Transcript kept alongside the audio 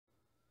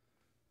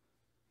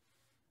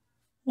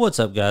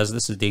What's up, guys?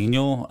 This is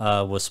Daniel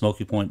with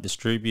Smokey Point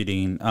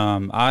Distributing.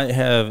 I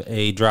have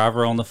a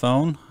driver on the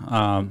phone.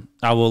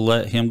 I will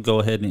let him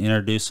go ahead and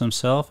introduce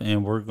himself,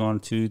 and we're going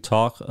to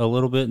talk a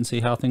little bit and see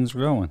how things are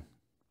going.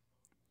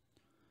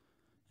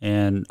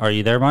 And are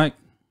you there, Mike?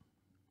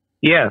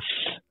 Yes.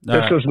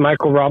 This is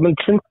Michael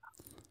Robinson,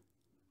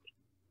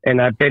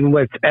 and I've been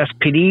with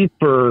SPD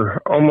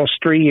for almost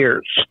 3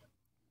 years.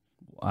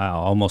 Wow,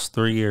 almost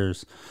 3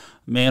 years.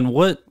 Man,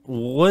 what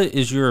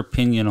is your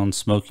opinion on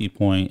Smokey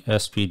Point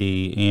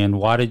SPD, and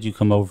why did you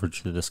come over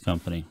to this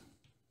company?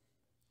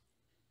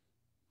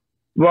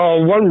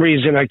 Well, one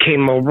reason I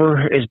came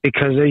over is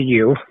because of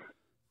you.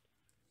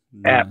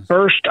 Nice. At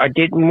first, I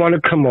didn't want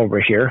to come over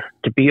here,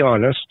 to be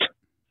honest,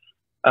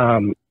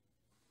 because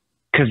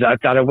I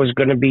thought it was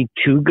going to be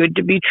too good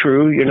to be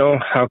true. You know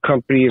how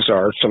companies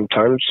are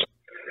sometimes.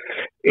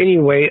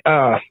 Anyway,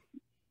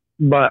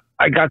 but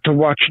I got to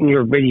watching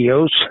your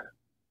videos,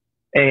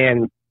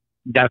 and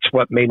that's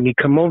what made me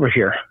come over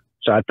here.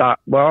 So I thought,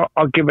 well,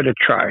 I'll give it a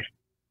try.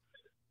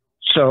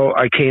 So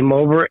I came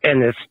over,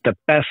 and it's the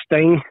best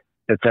thing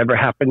that's ever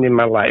happened in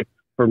my life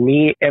for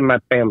me and my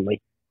family.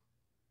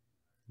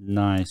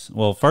 Nice.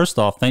 Well, first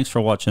off, thanks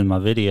for watching my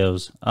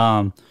videos.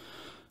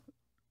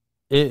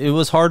 It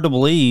was hard to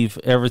believe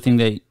everything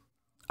that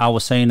I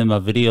was saying in my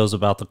videos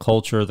about the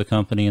culture of the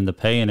company and the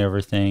pay and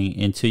everything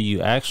until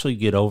you actually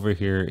get over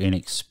here and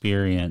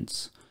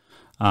experience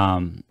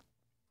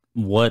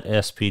what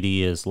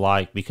SPD is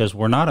like, because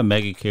we're not a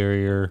mega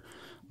carrier,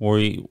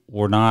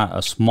 we're not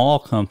a small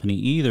company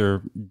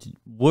either.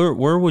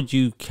 Where would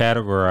you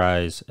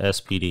categorize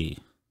SPD?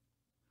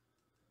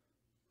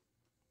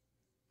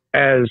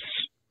 As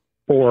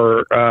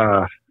for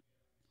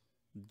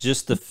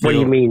just the feel, what do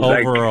you mean,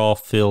 overall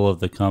feel of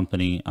the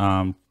company?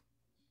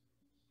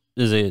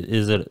 Does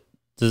it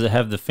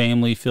have the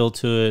family feel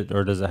to it,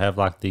 or does it have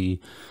like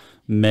the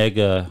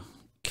mega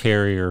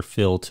carrier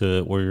feel to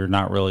it where you're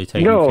not really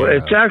taking care No,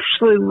 it's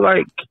actually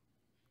like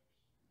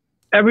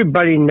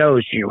everybody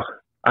knows you.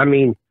 I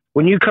mean,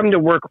 when you come to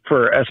work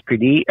for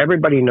SPD,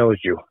 everybody knows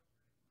you.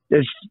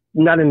 It's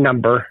not a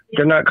number.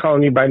 They're not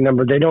calling you by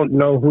number. They don't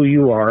know who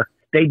you are.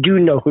 They do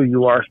know who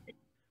you are.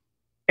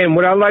 And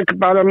what I like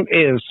about them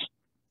is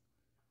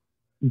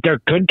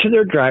they're good to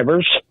their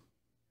drivers.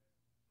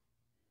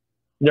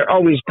 They're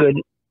always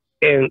good.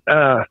 And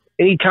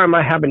anytime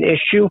I have an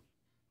issue,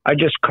 I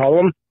just call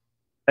them,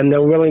 and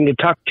they're willing to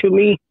talk to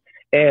me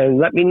and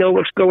let me know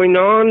what's going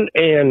on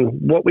and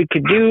what we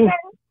could do.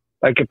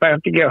 Like if I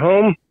have to get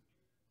home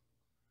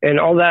and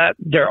all that,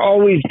 they're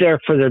always there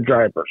for their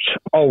drivers,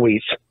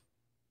 always.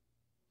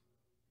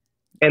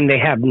 And they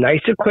have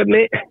nice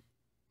equipment.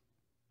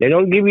 They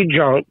don't give you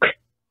junk.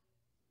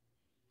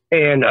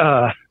 And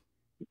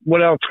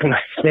what else can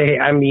I say?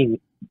 I mean,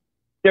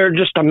 they're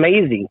just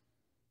amazing.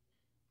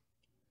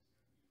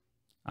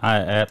 I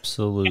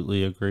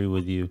absolutely agree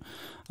with you.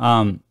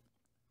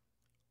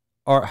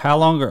 Or how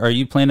long are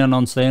you planning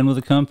on staying with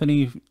the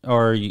company?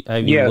 Or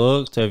have you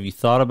looked? Have you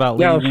thought about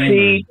leaving? Now,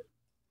 see,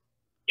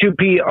 to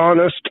be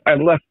honest, I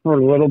left for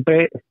a little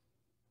bit. It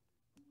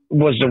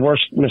was the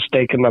worst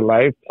mistake in my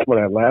life when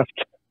I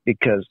left,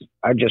 because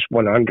I just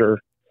went under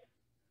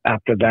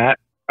after that.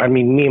 I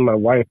mean, me and my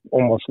wife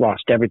almost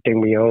lost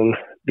everything we own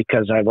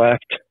because I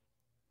left.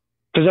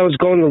 Because I was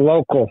going to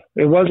local.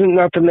 It wasn't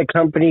nothing the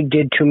company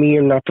did to me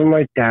or nothing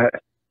like that.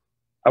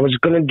 I was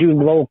going to do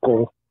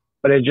local,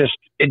 but it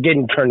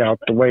didn't turn out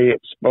the way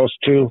it's supposed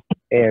to,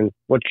 and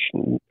which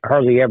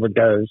hardly ever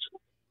does.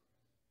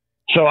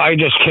 So I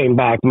just came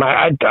back.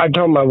 I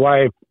told my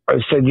wife, I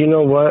said, you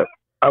know what?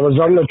 I was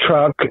on the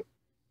truck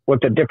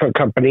with a different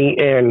company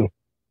and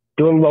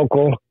doing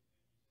local,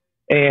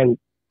 and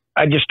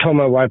I just told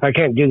my wife, I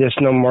can't do this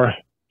no more.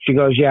 She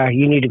goes, yeah,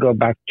 you need to go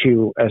back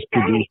to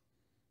SPD.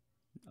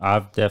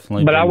 I've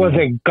definitely, but I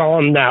wasn't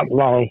gone that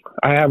long.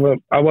 I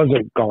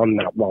wasn't gone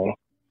that long.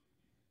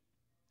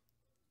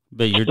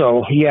 But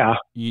yeah,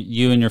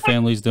 you and your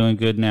family's doing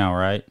good now,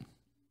 right?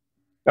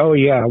 Oh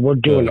yeah, we're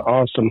doing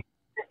awesome.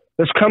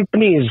 This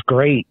company is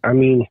great. I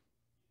mean,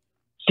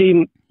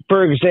 see,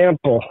 for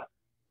example,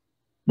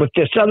 with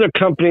this other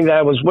company that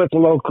I was with,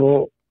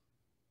 local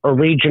or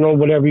regional,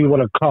 whatever you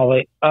want to call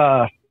it,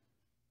 I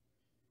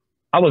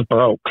was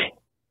broke.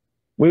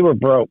 We were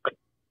broke.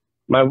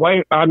 My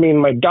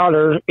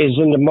daughter is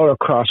into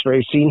motocross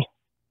racing,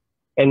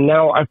 and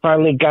now I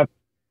finally got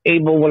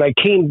able, when I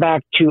came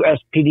back to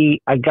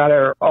SPD, I got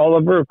her all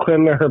of her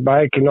equipment, her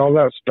bike, and all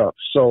that stuff.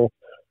 So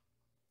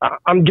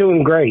I'm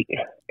doing great,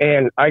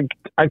 and I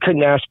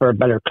couldn't ask for a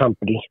better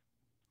company.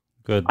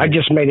 Good. I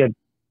just made a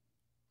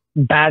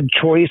bad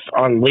choice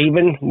on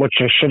leaving, which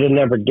I should have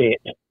never did,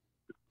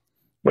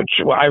 which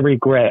I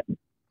regret.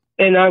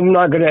 And I'm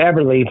not going to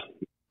ever leave.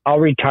 I'll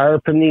retire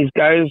from these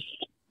guys.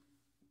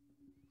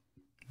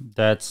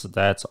 That's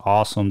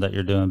awesome that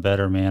you're doing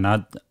better, man.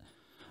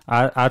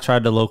 I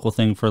tried the local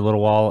thing for a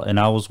little while, and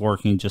I was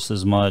working just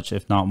as much,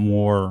 if not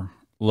more,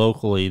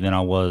 locally than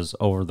I was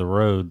over the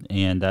road,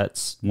 and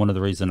that's one of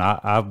the reasons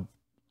I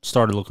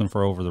started looking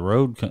for over the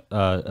road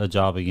a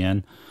job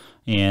again.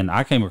 And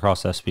I came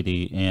across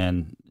SPD,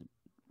 and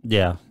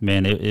Yeah,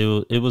 man,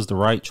 it was the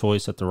right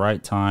choice at the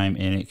right time,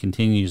 and it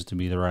continues to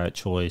be the right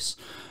choice.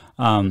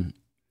 Um,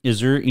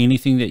 is there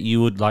anything that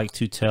you would like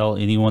to tell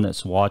anyone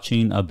that's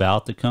watching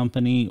about the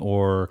company,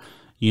 or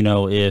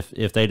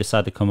if they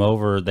decide to come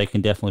over, they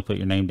can definitely put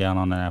your name down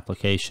on an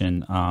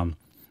application,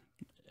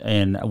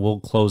 and we'll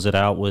close it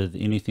out with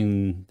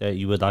anything that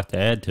you would like to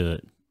add to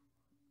it.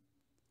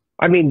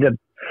 I mean,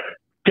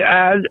 to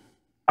add,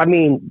 I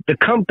mean, the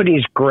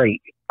company's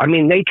great. I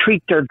mean, they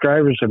treat their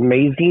drivers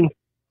amazing,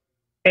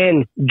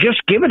 and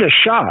just give it a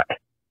shot.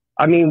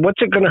 I mean,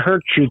 what's it going to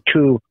hurt you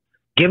to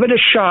give it a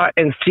shot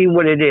and see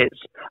what it is?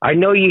 I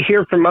know you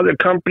hear from other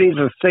companies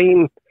the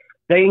same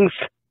things,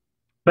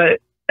 but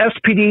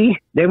SPD,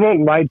 they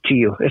won't lie to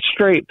you. It's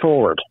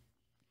straightforward.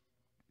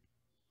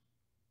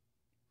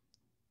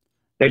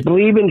 They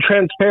believe in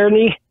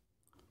transparency,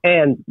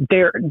 and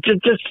they're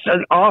just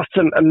an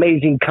awesome,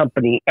 amazing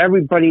company.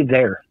 Everybody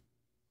there.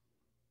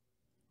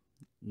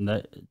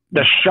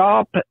 The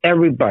shop,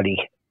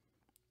 everybody.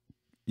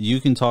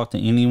 You can talk to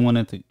anyone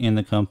in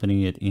the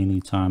company at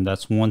any time.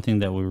 That's one thing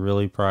that we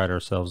really pride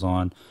ourselves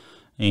on,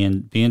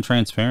 and being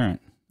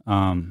transparent.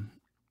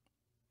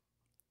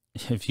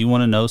 If you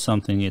want to know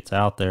something, it's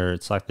out there.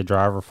 It's like the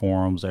driver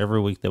forums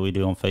every week that we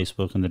do on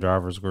Facebook and the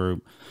drivers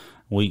group.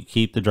 We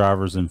keep the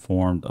drivers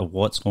informed of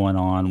what's going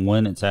on,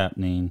 when it's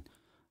happening.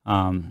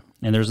 And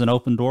there's an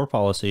open door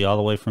policy all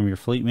the way from your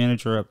fleet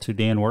manager up to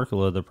Dan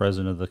Workala, the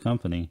president of the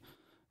company.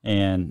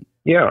 And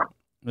yeah,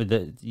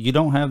 you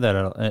don't have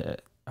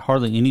that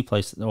hardly any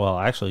place. Well,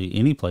 actually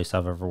any place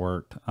I've ever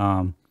worked.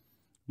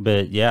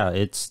 But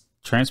yeah,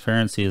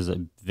 transparency is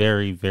a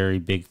very, very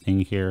big thing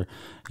here.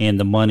 And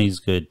the money's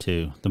good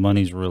too. The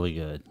money's really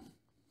good.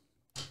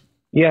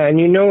 Yeah. And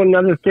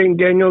another thing,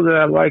 Daniel, that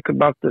I like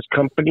about this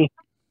company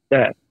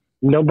that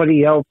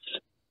nobody else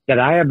that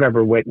I have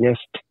ever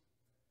witnessed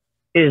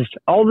is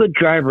all the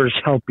drivers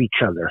help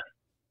each other.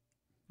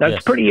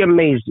 That's pretty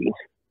amazing.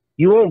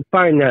 You won't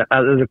find that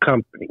at other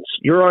companies.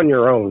 You're on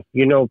your own,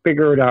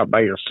 figure it out by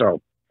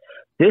yourself.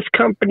 This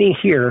company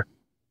here,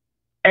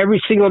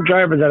 every single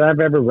driver that I've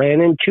ever ran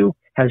into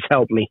has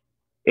helped me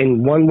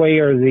in one way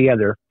or the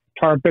other,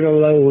 tarping a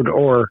load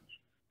or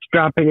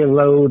strapping a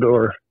load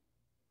or,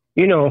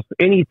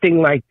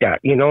 anything like that,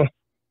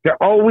 There's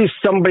always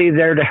somebody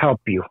there to help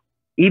you.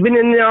 Even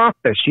in the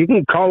office, you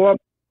can call up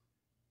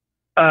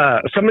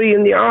somebody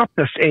in the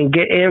office and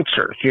get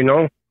answers,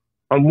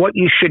 on what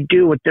you should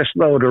do with this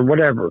load or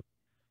whatever.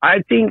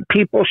 I think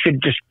people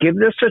should just give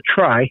this a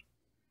try,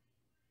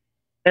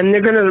 and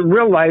they're going to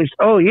realize,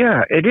 oh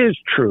yeah, it is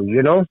true.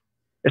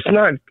 It's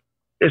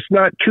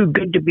not too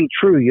good to be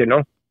true.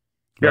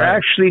 They're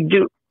actually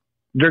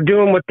they're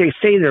doing what they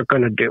say they're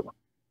going to do.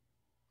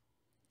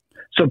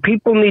 So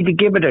people need to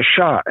give it a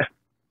shot.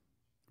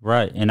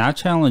 Right. And I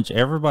challenge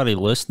everybody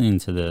listening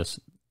to this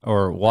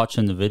or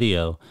watching the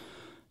video,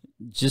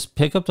 just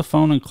pick up the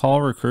phone and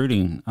call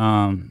recruiting.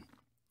 Tom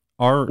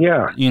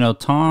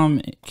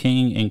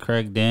King and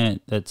Craig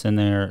Dent that's in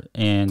there,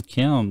 and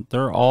Kim,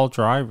 they're all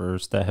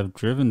drivers that have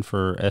driven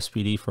for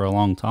SPD for a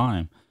long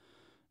time,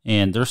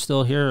 and they're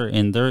still here,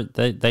 and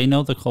they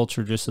know the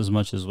culture just as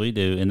much as we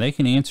do, and they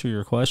can answer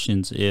your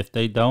questions. If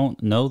they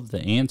don't know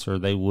the answer,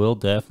 they will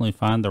definitely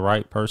find the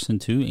right person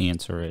to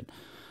answer it.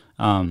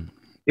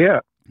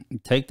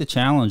 Take the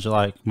challenge,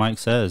 like Mike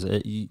says.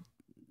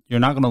 You're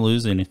not going to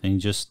lose anything.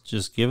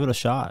 Just give it a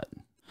shot.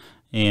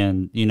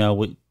 And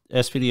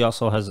SPD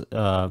also has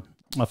a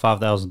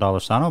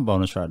 $5,000 sign-on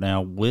bonus right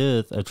now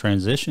with a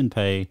transition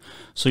pay,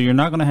 so you're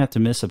not going to have to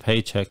miss a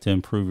paycheck to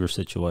improve your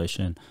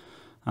situation.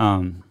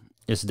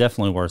 It's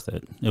definitely worth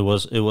it. It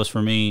was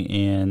for me,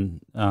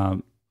 and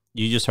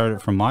you just heard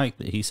it from Mike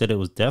that he said it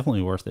was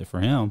definitely worth it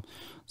for him.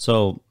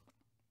 So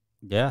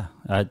yeah,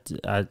 I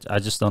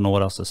just don't know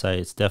what else to say.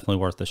 It's definitely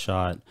worth a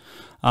shot.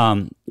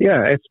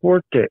 Yeah, it's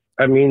worth it.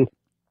 I mean,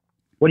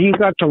 what do you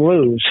got to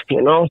lose,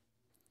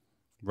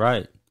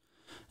 Right.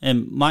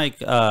 And Mike,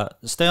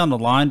 stay on the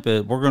line,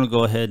 but we're going to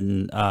go ahead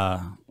and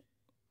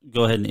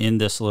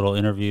end this little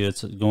interview.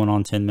 It's going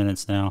on 10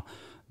 minutes now.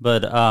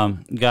 But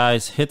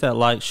guys, hit that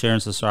like, share,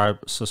 and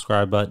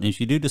subscribe button. If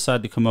you do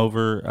decide to come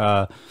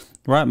over,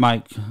 write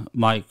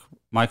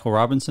Michael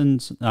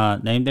Robinson's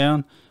name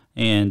down,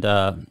 and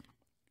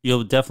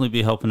you'll definitely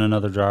be helping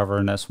another driver.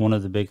 And that's one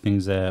of the big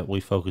things that we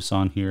focus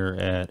on here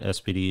at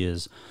SPD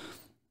is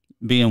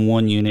being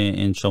one unit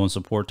and showing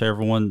support to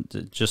everyone,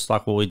 just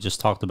like what we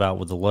just talked about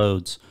with the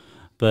loads.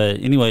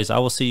 But anyways, I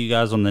will see you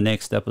guys on the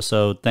next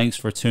episode. Thanks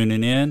for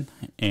tuning in,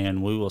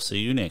 and we will see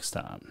you next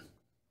time.